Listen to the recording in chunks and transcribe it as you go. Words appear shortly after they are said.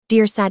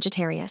Dear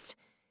Sagittarius,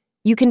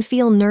 you can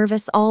feel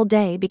nervous all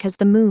day because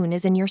the moon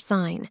is in your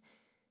sign.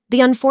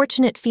 The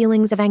unfortunate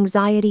feelings of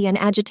anxiety and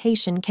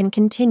agitation can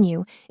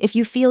continue if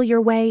you feel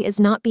your way is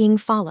not being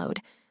followed,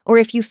 or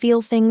if you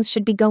feel things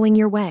should be going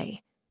your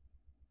way.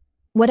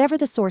 Whatever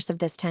the source of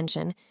this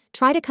tension,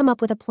 try to come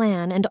up with a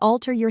plan and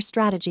alter your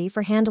strategy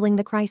for handling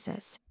the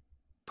crisis.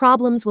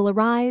 Problems will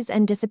arise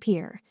and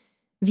disappear.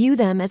 View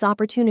them as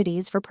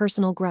opportunities for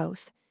personal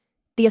growth.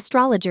 The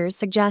astrologers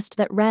suggest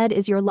that red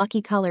is your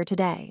lucky color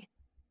today.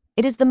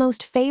 It is the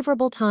most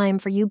favorable time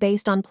for you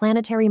based on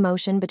planetary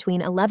motion between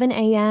 11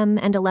 a.m.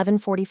 and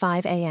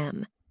 11:45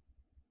 a.m.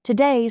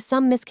 Today,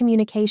 some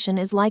miscommunication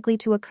is likely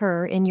to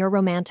occur in your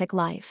romantic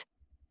life.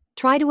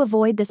 Try to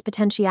avoid this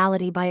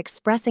potentiality by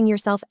expressing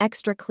yourself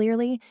extra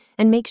clearly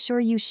and make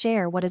sure you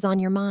share what is on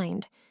your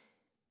mind.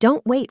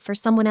 Don't wait for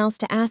someone else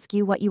to ask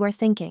you what you are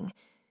thinking.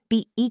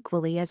 Be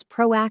equally as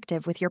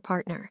proactive with your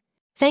partner.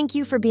 Thank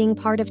you for being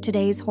part of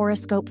today's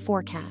horoscope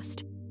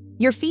forecast.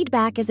 Your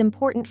feedback is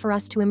important for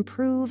us to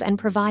improve and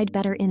provide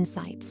better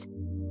insights.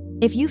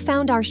 If you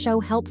found our show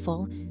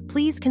helpful,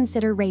 please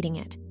consider rating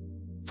it.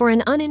 For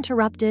an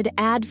uninterrupted,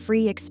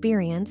 ad-free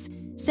experience,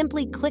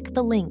 simply click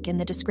the link in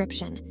the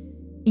description.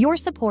 Your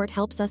support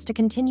helps us to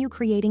continue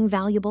creating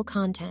valuable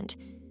content.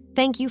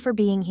 Thank you for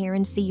being here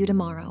and see you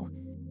tomorrow.